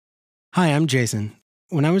Hi, I'm Jason.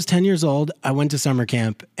 When I was 10 years old, I went to summer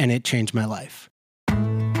camp and it changed my life.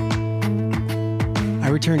 I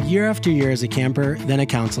returned year after year as a camper, then a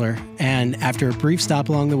counselor, and after a brief stop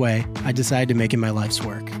along the way, I decided to make it my life's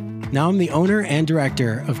work. Now I'm the owner and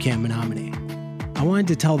director of Camp Menominee. I wanted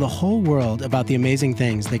to tell the whole world about the amazing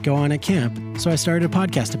things that go on at camp, so I started a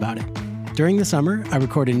podcast about it. During the summer, I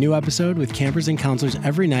record a new episode with campers and counselors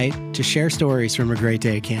every night to share stories from a great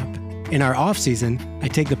day at camp. In our off-season, I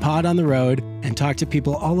take the pod on the road and talk to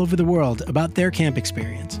people all over the world about their camp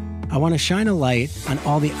experience. I want to shine a light on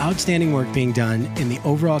all the outstanding work being done in the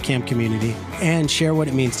overall camp community and share what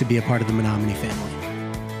it means to be a part of the Menominee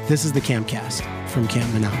family. This is the Campcast from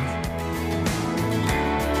Camp Menominee.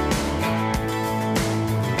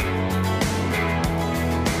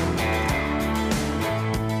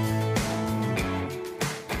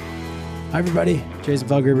 Hi, everybody. Jason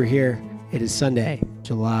Felgruber here. It is Sunday,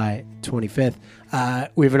 July 25th.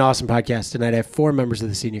 We have an awesome podcast tonight. I have four members of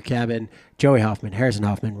the senior cabin, Joey Hoffman, Harrison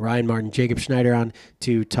Hoffman, Ryan Martin, Jacob Schneider on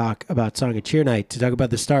to talk about Song of Cheer Night, to talk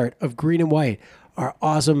about the start of Green and White, our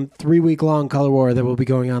awesome 3-week-long color war that will be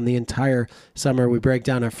going on the entire summer. We break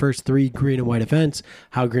down our first 3 Green and White events,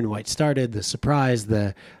 how Green and White started, the surprise,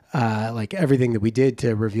 the everything that we did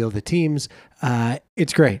to reveal the teams.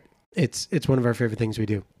 It's great. It's one of our favorite things we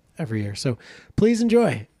do every year. So please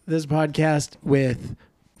enjoy this podcast with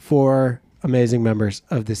 4 amazing members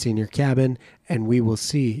of the senior cabin, and we will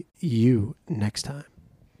see you next time.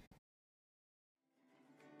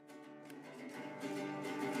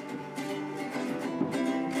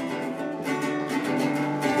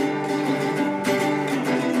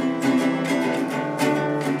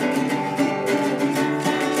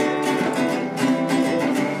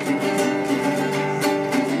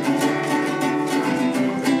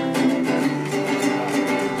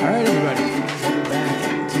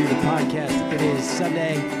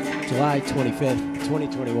 Sunday, July 25th,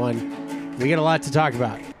 2021. We got a lot to talk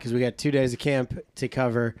about because we got 2 days of camp to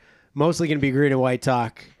cover. Mostly going to be Green and White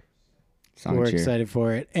talk. We're excited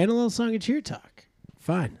for it. And a little Song of Cheer talk.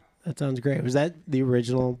 Fine. That sounds great. Was that the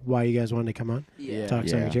original why you guys wanted to come on? Yeah. Talk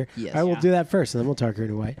Song of Cheer? Yes. All right, we'll do that first, and then we'll talk Green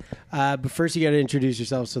and White. But first, you got to introduce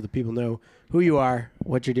yourself so the people know who you are,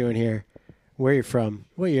 what you're doing here, where you're from,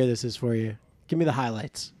 what year this is for you. Give me the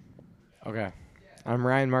highlights. Okay. I'm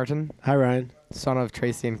Ryan Martin. Hi, Ryan. Son of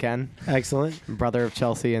Tracy and Ken. Excellent. Brother of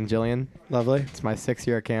Chelsea and Jillian. Lovely. It's my 6th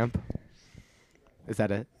year at camp. Is that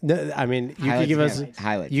it? No, I mean, you can give us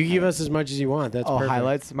highlights. You can give us as much as you want. That's perfect.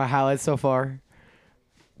 Highlights. My highlights so far.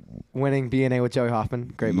 Winning B&A with Joey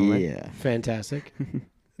Hoffman. Great moment. Yeah. Fantastic.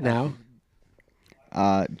 Now?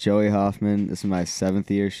 Joey Hoffman. This is my 7th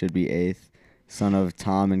year. Should be 8th. Son of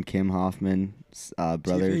Tom and Kim Hoffman.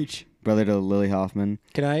 Brother to Lily Hoffman.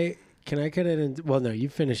 Can I cut it in? Well, no, you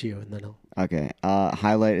finish you, and then I'll. Okay.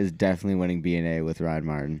 Highlight is definitely winning B&A with Ryan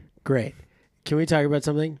Martin. Great. Can we talk about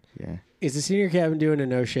something? Yeah. Is the senior cabin doing a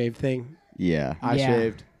no-shave thing? Yeah. I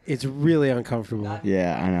shaved. It's really uncomfortable.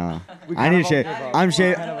 Yeah, I know. I need to shave. I'm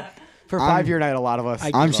shaving. For 5-year night, a lot of us.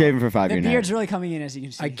 I'm shaving for 5-year The night. beard's really coming in, as you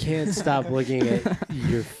can see. I can't stop looking at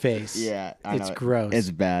your face. Yeah, I know. It's gross. It's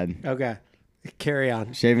bad. Okay. Carry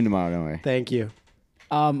on. Shaving tomorrow, don't worry. Thank you.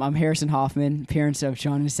 I'm Harrison Hoffman, parents of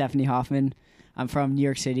John and Stephanie Hoffman. I'm from New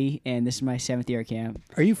York City, and this is my 7th year at camp.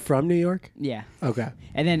 Are you from New York? Yeah. Okay.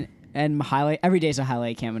 And my highlight, every day's a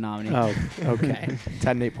highlight Camp Menominee. Oh, okay.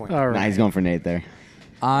 10 Nate points. All right. Nah, he's going for Nate there.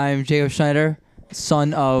 I'm Jacob Schneider,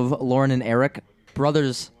 son of Lauren and Eric,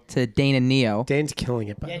 brothers to Dane and Neo. Dane's killing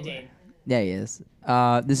it, by the way. Dane. Yeah, he is.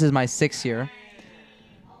 This is my 6th year.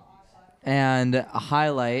 And a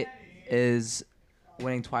highlight is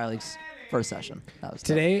winning Twilight's first session. That was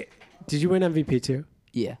tough. Today, did you win MVP too?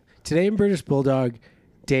 Yeah. Today in British Bulldog,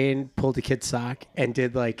 Dane pulled a kid's sock and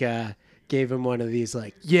did gave him one of these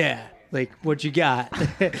what you got?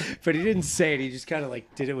 But he didn't say it. He just kind of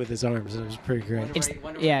did it with his arms. It was pretty great.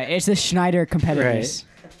 It's the Schneider competitors.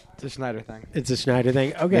 It's a Schneider thing. It's a Schneider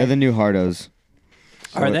thing. Okay. They're the new Hardos.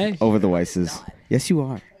 Are they? Over the Weisses. Yes, you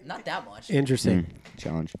are. Not that much. Interesting.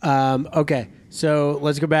 Challenge. Okay. So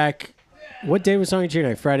let's go back. What day was Song of Cheer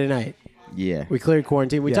Night? Friday night. Yeah. We cleared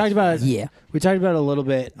quarantine. We Yes. talked about Yeah. We talked about it a little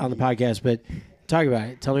bit on the podcast, but talk about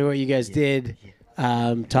it. Tell me what you guys did.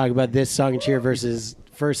 Talk about this Song and Cheer versus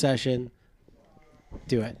first session.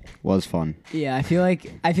 Do it. Was fun. Yeah, I feel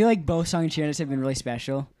like both Song and Cheer nights have been really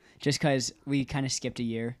special, just because we kind of skipped a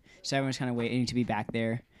year, so everyone's kind of waiting to be back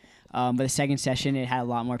there. But the second session, it had a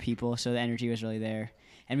lot more people, so the energy was really there.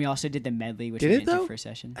 And we also did the medley, which Did we it, didn't do though? first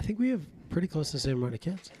session. I think we have pretty close to the same amount of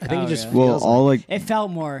kids. I think Oh, it just really? feels Well, all It felt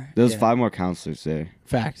more. there was Yeah. 5 more counselors there.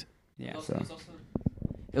 fact. Yeah. So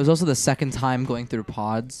It was also the second time going through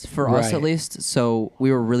pods for us, Right. at least. So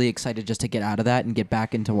we were really excited just to get out of that and get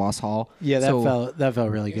back into Was Hall. Yeah, So- that felt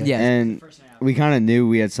really good. Yeah. And we kind of knew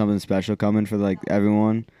we had something special coming for like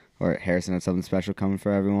everyone, or Harrison had something special coming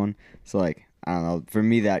for everyone. So like I don't know, for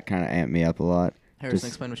me that kind of amped me up a lot. Harrison, Just-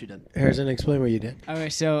 explain what you did. Harrison, explain what you did. Okay,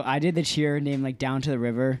 so I did the cheer named like "Down to the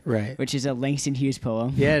River," Right. which is a Langston Hughes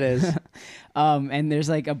poem. Yeah, it is. And there's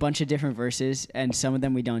like a bunch of different verses, and some of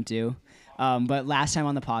them we don't do. But last time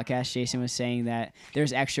on the podcast, Jason was saying that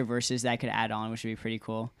there's extra verses that I could add on, which would be pretty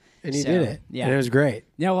cool. And you So, did it. yeah. And it was great.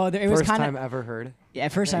 No, well, it was First kind time of ever heard.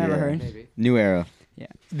 first time I ever Yeah. heard. Maybe. New era.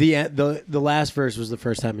 The last verse was the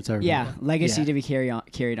first time it's ever been Yeah, done. legacy Yeah. to be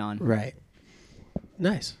carried on. Right.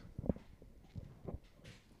 Nice.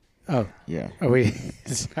 Oh, Yeah. are we?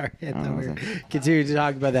 Sorry, I thought we were continuing to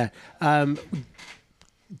talk about that.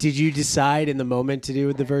 Did you decide in the moment to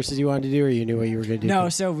do the verses you wanted to do, or you knew what you were going to do? No,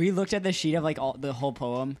 so we looked at the sheet of like the whole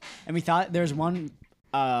poem, and we thought there was one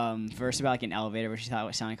verse about like an elevator, which we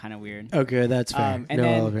thought sounded kind of weird. Okay, that's fair. And no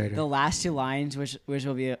then elevator. the last two lines, which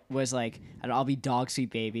was like, I'll be dog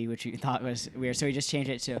sweet baby, which we thought was weird. So we just changed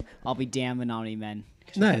it to I'll be damn Menominee men.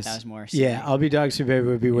 'cause we thought Nice. That was more. Yeah, silly. I'll be dog soup baby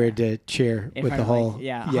would be weird to cheer In with front the of, whole.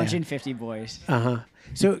 like, 150 boys.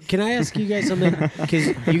 So can I ask you guys something? Because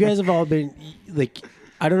you guys have all been like,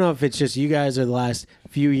 I don't know if it's just you guys or the last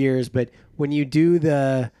few years, but when you do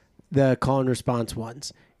the call and response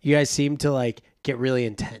ones, you guys seem to like get really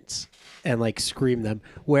intense and like scream them.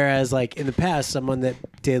 Whereas like in the past, someone that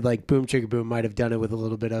did like Boom Chicka Boom might have done it with a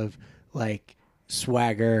little bit of like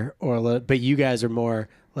swagger or a little, but you guys are more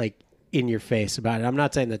like in your face about it. I'm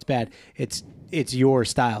not saying that's bad. It's your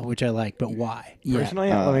style, which I like, but why?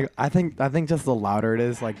 Personally, I think just the louder it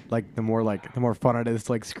is, like the more fun it is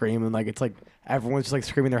to like scream, and like it's like everyone's just like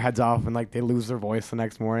screaming their heads off, and like they lose their voice the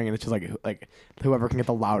next morning, and it's just like whoever can get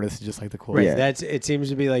the loudest is just like the coolest. Yeah. That's it. Seems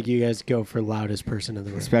to be like you guys go for loudest person in the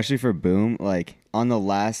room. Especially for Boom, like on the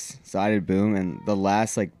last sided Boom and the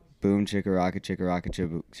last like Boom chicka rock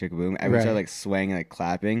chicka boom, everyone Right. started like swaying and like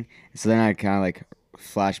clapping. So then I kind of like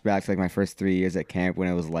flash back to like my first 3 years at camp when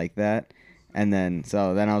it was like that, and then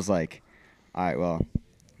I was like, all right, well,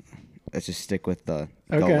 let's just stick with the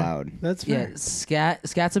go Okay. loud. That's fair. Yeah,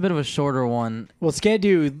 Scat's a bit of a shorter one. Well,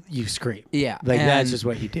 Skadu, you scream. Yeah. Like that's and just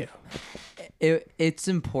what you do. it's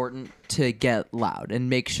important to get loud and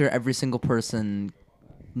make sure every single person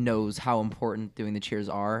knows how important doing the cheers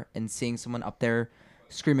are, and seeing someone up there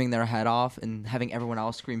screaming their head off and having everyone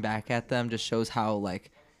else scream back at them just shows how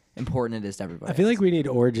like important it is to everybody. I feel like we need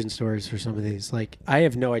origin stories for some of these. Like I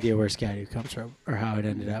have no idea where Skadu comes from or how it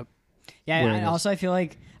ended up. Yeah, Where it and is. also I feel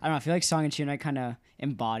like Song and Cheer Night kind of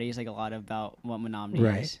embodies like a lot about what Menominee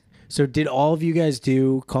Right. is. So did all of you guys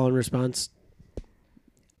do call and response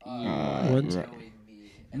ones? Right.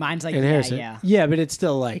 Mine's like And Harrison? yeah. but it's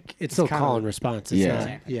still like it's still kinda- call and response. It's Yeah.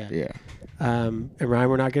 not- yeah. Yeah. And Ryan,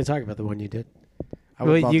 we're not going to talk about the one you did. I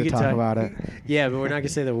would Well, love you to can talk talk- about it. Yeah, but we're not going to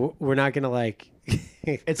say that. We're not going to like.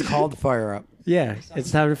 It's called Fire Up. Yeah, it's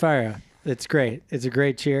time to fire up. It's great. It's a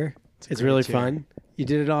great cheer. It's great really cheer. fun. You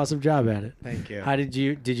did an awesome job at it. Thank you. How did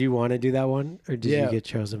you want to do that one, or did you Yeah. get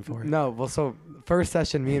chosen for it? No, well, so first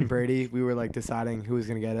session, me and Brady, we were like deciding who was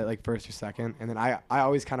gonna get it, like first or second, and then I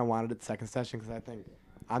always kind of wanted it second session because I think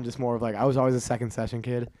I'm just more of like I was always a second session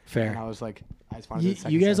kid. And I Fair. was like I just wanted You, it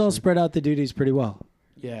second you guys all session. spread out the duties pretty well,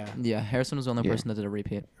 Yeah. yeah, Harrison was the only Yeah. person that did a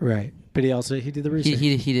repeat. right? But he did the research.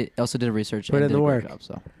 He did, also did research Put and in did the a great work. job,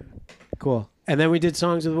 so. Cool. And then we did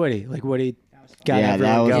songs with Woody. Like Woody got Yeah, everyone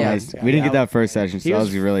that was going. nice. We didn't get that first session, so He that was-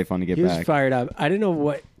 was really fun to get He was back. fired up. I didn't know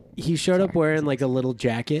what he showed up wearing, like a little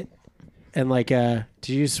jacket, and like did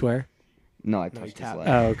you swear? No, I No, touched you his tapped. leg.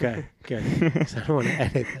 Oh, okay, good. 'Cause I don't want to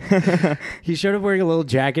edit that. He showed up wearing a little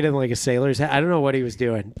jacket and like a sailor's hat. I don't know what he was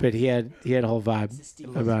doing, but he had a whole vibe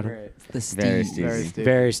about him. The Very Steve. Very steezy. steep.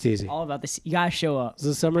 Very steezy. All about this. You gotta show up. It's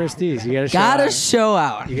the summer of steez. You gotta show Gotta out. show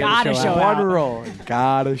out. You Gotta show out. out. One roll.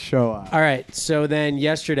 Gotta show up. All right. So then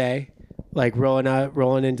yesterday, like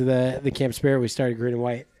rolling into the Camp Spirit, we started Green and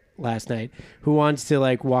White last night. Who wants to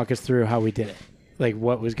like walk us through how we did it? Like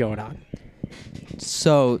what was going on?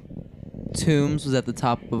 So, Toombs was at the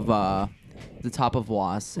top of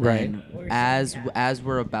Was, Right. And as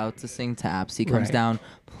we're about to sing taps, he comes Right. down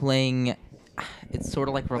playing. It's sort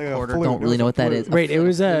of like a Like a recorder. flute. Don't It really was know a what that flute. is. Right. It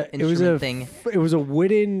was a instrument thing, it was a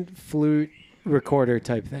wooden flute recorder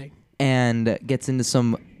type thing. and gets into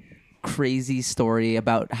some crazy story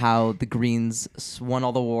about how the Greens won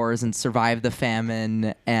all the wars and survived the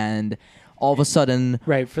famine, and all of a sudden,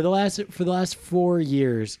 Right. For the last 4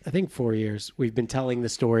 years, I think 4 years, we've been telling the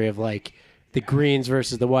story of like the greens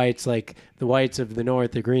versus the whites, like the whites of the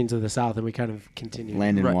north, the greens of the south, and we kind of continue.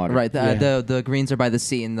 Land and Right, water. right. Yeah. The greens are by the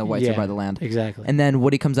sea and the whites Yeah, are by the land. Exactly. And then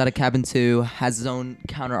Woody comes out of cabin 2, has his own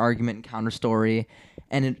counter argument and counter story,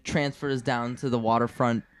 and it transfers down to the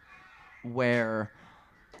waterfront where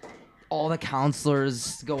all the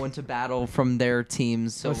counselors go into battle from their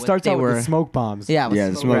teams. So So it what starts they out with were, the smoke bombs. Yeah, with Yeah,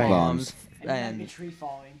 the smoke bombs. And And a tree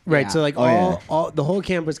falling. Right. Yeah. So like Oh, yeah. all the whole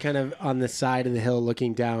camp was kind of on the side of the hill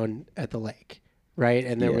looking down at the lake. Right.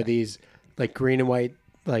 And there Yeah. were these like green and white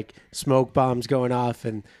like smoke bombs going off,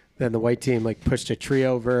 and then the white team like pushed a tree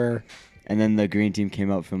over. And then the green team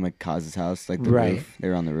came up from like Kaz's house, like the Right. roof. They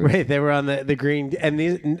were on the roof. Right. They were on the green, and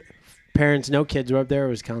these parents, no kids were up there. It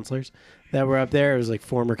was counselors that were up there. It was like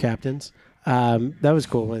former captains. That was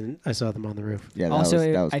cool when I saw them on the roof. Yeah, that Also, was,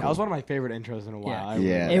 that was I- That cool. was one of my favorite intros in a while. Yeah. I really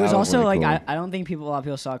Yeah. liked It was that was also really like cool. I don't think a lot of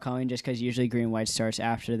people saw it coming just because usually green and white starts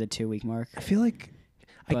after the 2-week mark. I feel like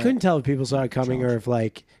I But- couldn't tell if people saw it coming or if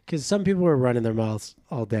like because some people were running their mouths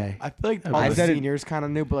all day. I feel like I all the said it- seniors kind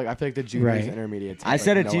of knew, but like I feel like the juniors Right. and intermediates. I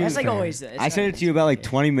said it to you. That's like fair. always. I said it to you about like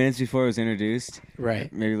 20 minutes before it was introduced.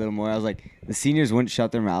 Right. Maybe a little more. I was like, the seniors wouldn't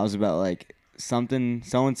shut their mouths about like something.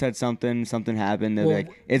 Someone said something happened. They're Well, like,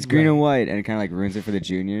 it's green right. and white, and it kind of like ruins it for the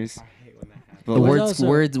juniors. But the Well, like,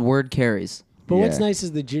 there's word carries. But what's Yeah. nice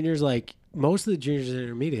is the juniors, like most of the juniors and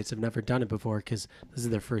intermediates, have never done it before because this is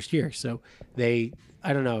their first year. So they,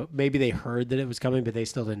 I don't know, maybe they heard that it was coming, but they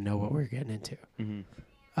still didn't know what we were getting into.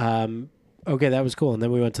 Okay, that was cool. And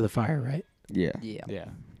then we went to the fire, right? yeah. Yeah. Yeah.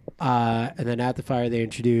 And then at the fire, they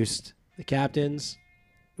introduced the captains.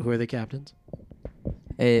 Who are the captains?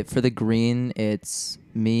 For the green, it's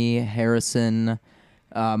me, Harrison,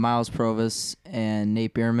 Miles Provis, and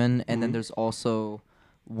Nate Bierman. And then there's also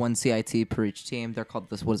one CIT per each team. They're called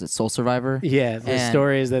this. What is it? Soul Survivor. Yeah, the And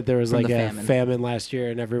story is that there was from like the a famine. famine last year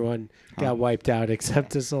and everyone got wiped out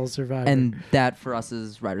except the Soul Survivor. And that for us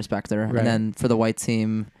is Ryder Spectre. Right. And then for the white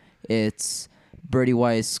team, it's Brady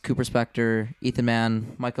Weiss, Cooper Spector, Ethan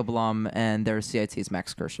Mann, Michael Blum, and their CIT's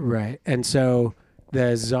Max Kirsch. right. And so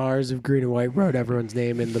the czars of green and white wrote everyone's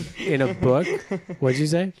name in a book. What'd you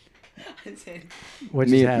say?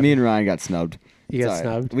 What'd you have? Me and Ryan got snubbed. You got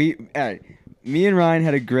Sorry. snubbed? Me and Ryan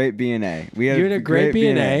had a great B&A. We had You had a great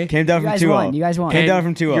B&A. Came down You from guys 2-0. won. You guys won. Came And down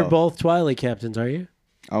from 2-0. You're both Twilight captains, are you?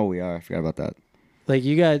 Oh, we are. I forgot about that. Like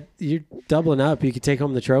you're doubling up. You could take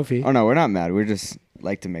home the trophy. Oh no, we're not mad. We just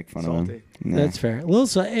like to make fun of them. Salty. Yeah. That's fair. A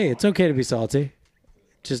little hey, it's okay to be salty.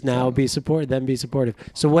 Just now be support, then be supportive.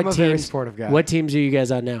 So what I'm a very teams? supportive guy. What teams are you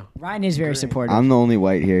guys on now? Ryan is very supportive. I'm the only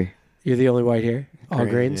white here. You're the only white here. All Green,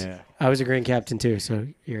 greens. yeah. I was a green captain too, so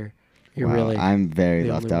you're Wow, really. I'm very the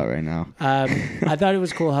left only out one. right now. I thought it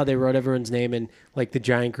was cool how they wrote everyone's name in like the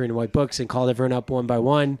giant green and white books and called everyone up one by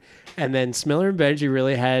one, and then Smiller and Benji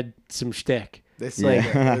really had some shtick. This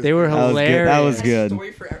Yeah. They were That was good. That was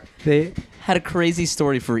hilarious. good. They Had a crazy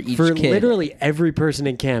story for each for kid. literally every person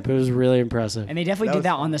in camp. It was really impressive. and they definitely That did was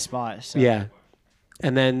that fun. on the spot. So. Yeah,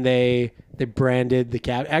 and then they branded the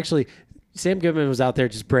cap. Actually, Sam Goodman was out there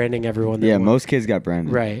just branding everyone. That Yeah, won. most kids got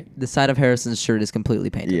branded. right. The side of Harrison's shirt is completely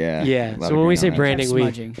painted. Yeah. Yeah. a lot So of when we green say on it. branding, Kept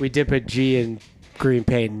smudging. we dip a G in green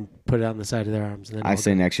paint and put it on the side of their arms. And then I all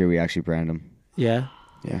say go- next year we actually brand them. yeah.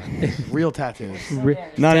 Yeah. real tattoos. Re-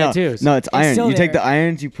 No, Tattoos. no, it's iron. still You take there. the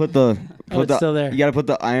irons, you put the it's still there. You gotta put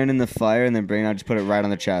the iron in the fire and then bring it out. Just put it right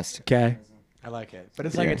on the chest. Okay. I like it, but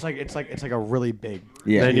it's like Yeah. it's like a really big.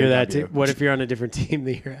 Yeah. Then you're that W. team. What if you're on a different team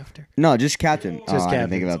the year after? No, just captain. Just I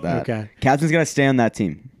didn't think captains. about that. Okay. Captain's gotta stay on that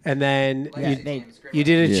team. And then Yeah, they you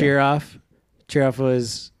did a Yeah. cheer off. Cheer off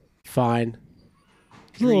was fine.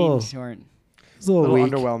 It was a little, greens weren't. it was a A little little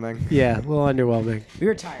weak. underwhelming. Yeah, a little underwhelming. We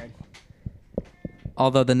were tired.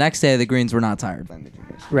 Although the next day the greens were not tired.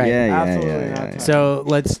 Right. Yeah, yeah, Absolutely yeah, not yeah, tired. So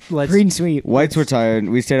let's Green sweep. Whites were tired.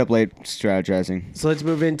 We stayed up late strategizing. so let's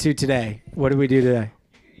move into today. What did we do today?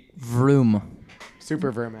 Vroom.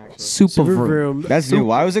 Super Verm actually. Super Super vroom. Vroom. That's new.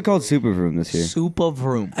 Why was it called Super Vroom this year? Super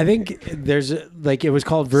vroom. I think there's like it was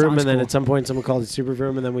called Vroom, Sounds and then cool. at some point someone called it Super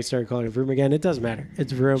Vroom, and then we started calling it Vroom again. It doesn't matter.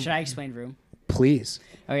 It's Vroom. Should I explain room? Please.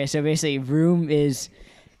 Okay, so basically, room is,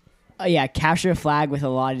 capture a flag with a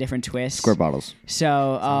lot of different twists. Squirt bottles.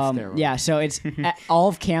 So, steroids. so it's at all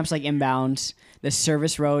of camps like inbounds. The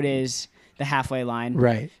service road is the halfway line.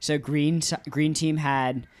 Right. So green team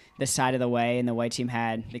had the side of the way, and the white team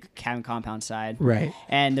had the cabin compound side. Right.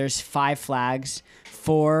 And there's 5 flags,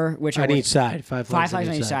 4 which are On each side. Five flags on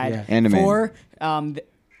each side. Yeah. And a man. 4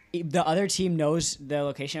 the other team knows the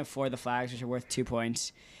location of 4 of the flags, which are worth 2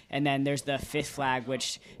 points. And then there's the 5th flag,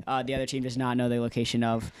 which the other team does not know the location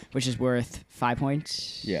of, which is worth 5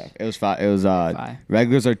 points. Yeah, it was 5. It was Five.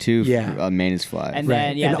 regulars are 2. Yeah. Main is 5. And Right.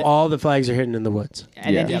 then, yeah, and all the flags are hidden in the woods.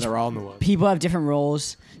 and Yeah. then Yeah, each they're all in the woods. people have different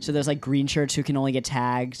roles. So there's like green shirts who can only get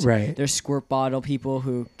tags. Right. There's squirt bottle people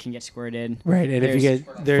who can get squirted. Right. And if you There's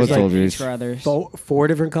get there's Foot like soldiers. For others. 4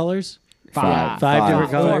 different colors. Five. Five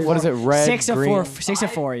different colors. What is it? Red, 6 of green. 4. 6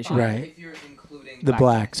 of 4 usually. Right. If you're including The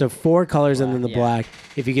black. So 4 colors and then the Yeah. black.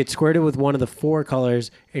 If you get squirted with one of the 4 colors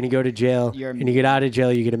and you go to jail You're and you get out of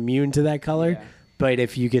jail, you get immune to that color. Yeah. But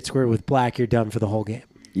if you get squirted with black, you're done for the whole game.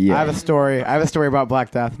 Yeah. I have a story. I have a story about Black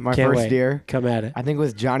Death. My Can't first wait. year. Come at it. I think it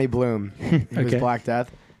was Johnny Bloom. He was Okay. Black Death.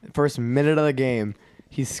 First minute of the game,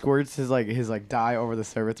 he squirts his dye over the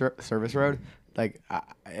service road,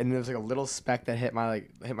 and there was like a little speck that hit my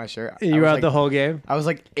shirt. I You were was, out like- the whole game? I was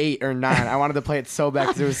like 8 or 9. I wanted to play it so bad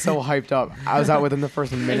because it was so hyped up. I was out within the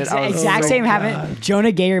first minute. I was Exact so- same happened.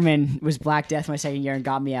 Jonah Gatorman was Black Death my second year and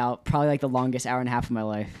got me out. Probably like the longest hour and a half of my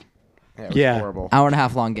life. Yeah, it was Yeah. horrible. hour and a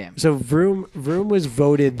half long game. So Vroom was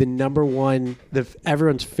voted the number 1,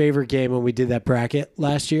 everyone's favorite game when we did that bracket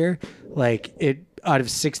last year. Like it out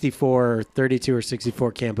of 64 or 32 or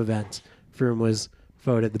 64 camp events, Vroom was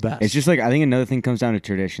voted the best. It's just like I think another thing comes down to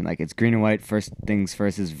tradition. Like it's green and white. First things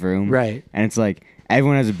first is Vroom. Right. And it's like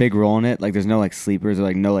everyone has a big role in it. Like there's no like sleepers or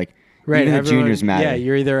like no like right. even the everyone- juniors matter. Yeah,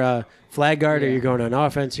 you're either a flag guard or Yeah. you're going on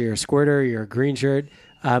offense, or you're a squirter, or you're a green shirt.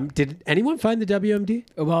 Did anyone find the WMD?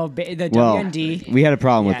 Well, the well, WND. we had a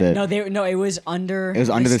problem with it. No, it was under. It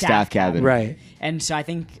was under the staff cabin. Right. And so I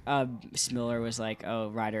think Smiller was like, "Oh,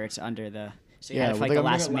 Ryder, it's under the." So you Yeah, had for well, like the they-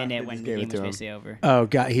 last they minute just when the gave it game to was him. basically over. Oh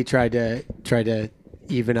God, he tried to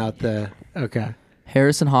even out the. Okay.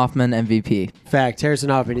 Harrison Hoffman MVP. Fact. Harrison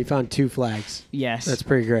Hoffman. He found 2 flags. Yes. That's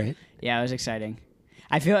pretty great. Yeah, it was exciting.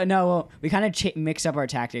 I feel we kind of mixed up our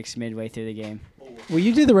tactics midway through the game. Well,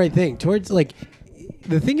 you did the right thing. Towards like,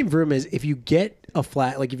 the thing in Vroom is if you get a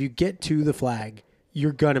flag, like if you get to the flag,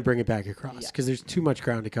 you're gonna bring it back across because there's too much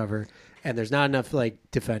ground to cover and there's not enough like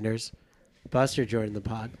defenders. Buster joined the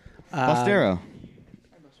pod. Bustero.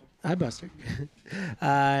 Hi, Buster.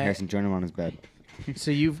 Harrison joined him on his bed.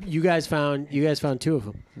 So you guys found 2 of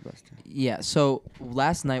them. Buster. Yeah, so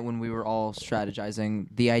last night when we were all strategizing,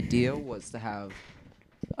 the idea was to have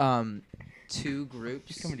 2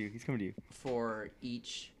 groups He's coming to you. for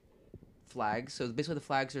each flag. So basically the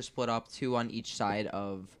flags are split up, 2 on each side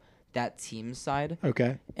of that team's side.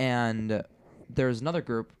 Okay. And there's another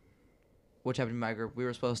group, which happened to be my group. We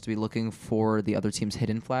were supposed to be looking for the other team's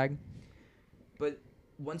hidden flag. But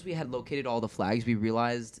once we had located all the flags, we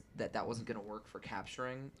realized that wasn't going to work for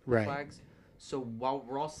capturing the Right. flags. So while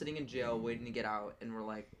we're all sitting in jail waiting to get out, and we're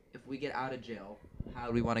like, if we get out of jail, how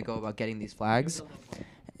do we want to go about getting these flags?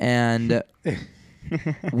 And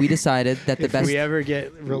we decided that the If best we ever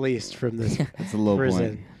get released from this That's a low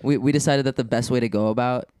prison, point. we decided that the best way to go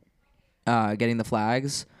about getting the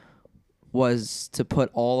flags was to put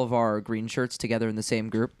all of our green shirts together in the same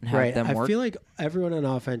group and have right? them I work. feel like everyone on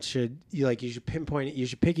offense should pinpoint it. You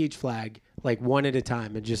should pick each flag like one at a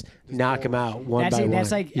time and just knock them out one by one.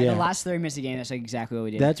 That's like in yeah. the last 30 minutes of the game. That's like exactly what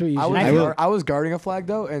we did. That's what you I should. was, I will- I was guarding a flag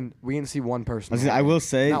though, and we didn't see one person. I will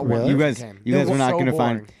say, Not one you person guys, came. you It guys were was not so gonna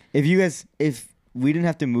find. boring. If we didn't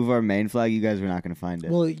have to move our main flag, you guys were not gonna find it.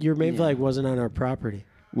 Well, your main flag wasn't on our property.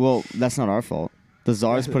 Well, that's not our fault. The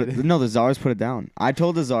Czars put it. No, the Czars put it down. I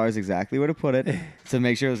told the Czars exactly where to put it to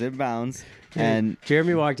make sure it was in bounds. And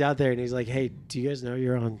Jeremy walked out there and he's like, "Hey, do you guys know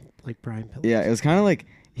you're on like Brian Pillars?" yeah, it was kind of like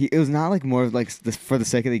it was not like more of like for the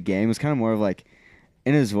sake of the game. It was kind of more of like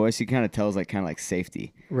in his voice, you kind of tell like kind of like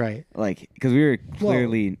safety, Right. like because we were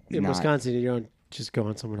clearly In not. Wisconsin, you don't just go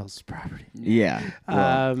on someone else's property. Yeah,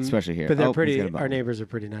 well, Um, especially here. But they're Oh, he's pretty. got a ball. Our neighbors are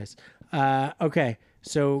pretty nice. Okay,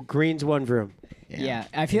 so Green's 1 Vroom. Yeah,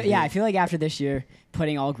 I feel like after this year,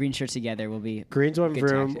 putting all green shirts together will be. Green's 1 Good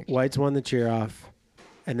Vroom. tactic. White's 1 the cheer off.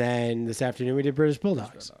 And then this afternoon we did British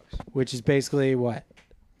Bulldogs, which is basically what?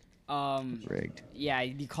 Rigged. Yeah,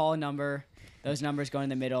 you call a number. Those numbers go in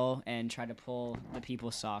the middle and try to pull the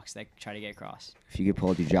people's socks that try to get across. If you get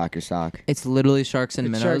pulled, you jock your sock. It's literally Sharks and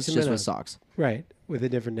It's Minnows, Sharks and just with Minnows. socks. Right, with a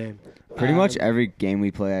different name. Pretty much Um, every game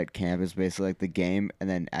we play at camp is basically like the game, and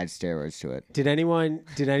then add steroids to it. Did anyone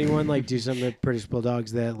like do something at British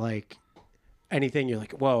Bulldogs that like anything you're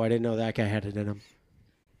like, whoa, I didn't know that guy had it in him.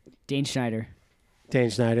 Dane Schneider,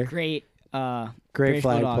 Dane Schneider, great. great British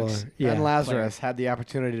flag Bulldogs. puller. Yeah. Ben Lazarus had the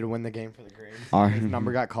opportunity to win the game for the Greens. Our- His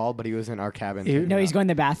number got called, but he was in our cabin. He- No, he's going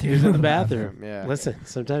to the bathroom. He was in the bathroom. Yeah. Listen,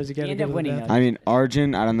 sometimes you gotta He go ended to up the winning, bathroom. I mean,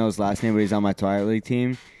 Arjun, I don't know his last name, but he's on my Twilight League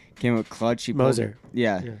team. Came with clutch. He pulled, Moser.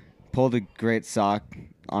 Yeah, Yeah. pulled a great sock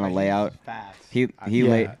on a layout. Fast. He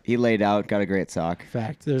Yeah. laid out, got a great sock.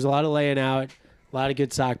 Fact. There's a lot of laying out, a lot of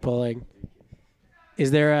good sock pulling.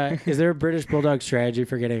 Is there a British Bulldog strategy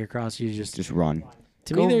for getting across? You just Just run.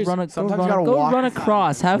 to me there's sometimes you gotta go walk run the side.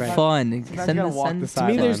 across. Have Right. fun. Sometimes you gotta walk the to me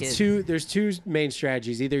sideline. there's two main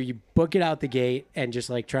strategies. Either you book it out the gate and just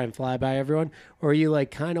like try and fly by everyone, or you like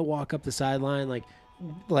kind of walk up the sideline, like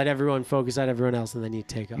let everyone focus on everyone else, and then you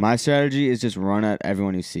take off. My strategy is just run at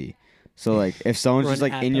everyone you see. So like if someone's Run just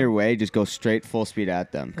like at in them. your way, just go straight full speed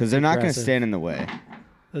at them because they're not going to aggressive. stand in the way.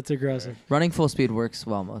 That's aggressive. Running full speed works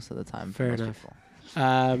well most of the time. for Fair most enough. people.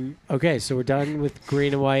 Okay, so we're done with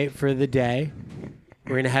green and white for the day.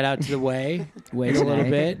 We're gonna head out to the way Way in a little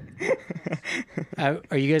today. bit.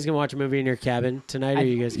 Are you guys gonna watch a movie in your cabin tonight? Or are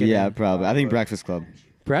you guys gonna Yeah, probably. I think Breakfast Club.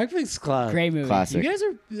 Breakfast Club? Great movie. Classic. You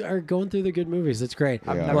guys are going through the good movies. That's great.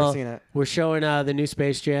 I've Yeah. never Well, seen it. We're showing the new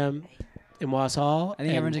Space Jam in Was Hall. I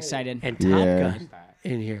think everyone's excited. And Top Yeah. Gun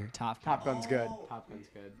in here. Top. Top Gun's good. Top Gun's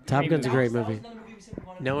good. Top Great Gun's a movie. great movie.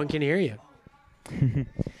 No one can hear you.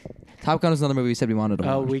 Top Gun is another movie we said we wanted to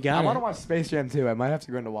Oh, watch. we I got want to it. watch Space Jam too. I might have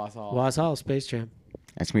to go into Wausau. Was Hall, Space Jam.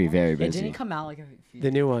 That's going to be very Yeah, busy. didn't it come out like a few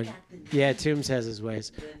The new one. Yeah, Toombs has his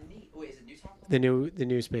ways. The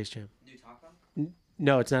new Space Jam.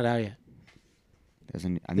 No, it's not out yet. I've The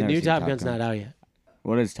never new seen Top Gun's not out yet.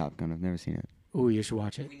 What is Top Gun? I've never seen it. Ooh, you should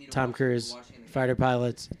watch it. Tom Cruise, fighter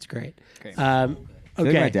pilots. It's great. Great. I think my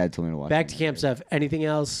Okay, dad told me to watch back it. to camp stuff. Anything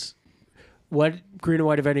else? What green and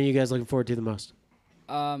white event are you guys looking forward to the most?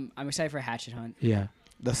 I'm excited for a hatchet hunt. Yeah.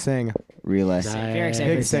 The Sing. Relay. Very excited.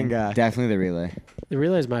 Big for Sing Sing. guy. Definitely the relay. The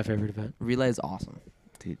relay is my favorite event. Relay is awesome.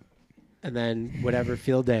 And then whatever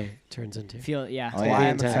field day turns into. Feel yeah. Oh, yeah. I am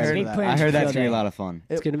Intense. excited Big for that. plan. I heard that's Field going to be a day. lot of fun.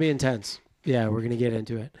 It's going to be intense. Yeah, we're going to get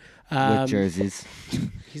into it. With jerseys.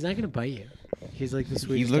 He's not going to bite you. He's like the He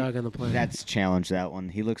sweetest looked- dog on the planet. That's challenge, that one.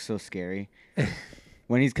 He looks so scary.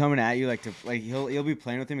 When he's coming at you, he'll be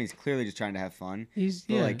playing with him. He's clearly just trying to have fun. He's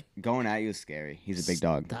But yeah. going at you is scary. He's a big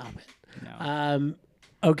dog. Stop it. No.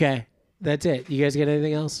 Okay, that's it. You guys got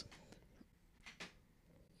anything else?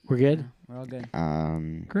 We're good. We're all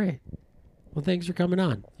good. Great. Well, thanks for coming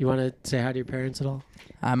on. You want to say hi to your parents at all?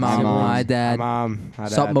 Hi, Hi, Mom. Mom. Hi, Hi, Dad. Mom. Hi,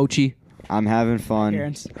 Sup, Dad. Mochi? I'm having fun.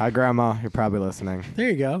 Parents. Hi, Grandma. You're probably listening. There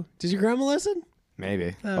you go. Does your grandma listen?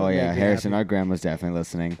 Maybe. That Oh would yeah, make me Harrison, happy. our grandma's definitely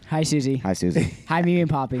listening. Hi, Susie. Hi, Susie. Hi, Mimi and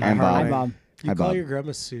Poppy. And Hi, Bob. Bob. You Hi, call Bob. your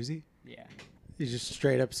grandma Susie? Yeah. You just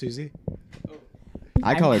straight up Susie?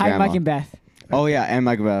 I call her Hi, grandma. Mike and Beth. Oh yeah, and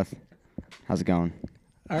Mike Beth. How's it going?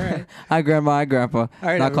 All right. Hi, Grandma. Hi, Grandpa. All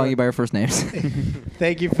right, Not calling everyone. you by your first names.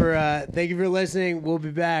 Thank you for listening. We'll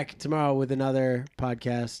be back tomorrow with another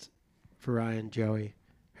podcast for Ryan, Joey,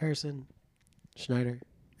 Harrison, Schneider,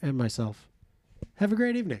 and myself. Have a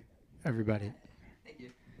great evening, everybody.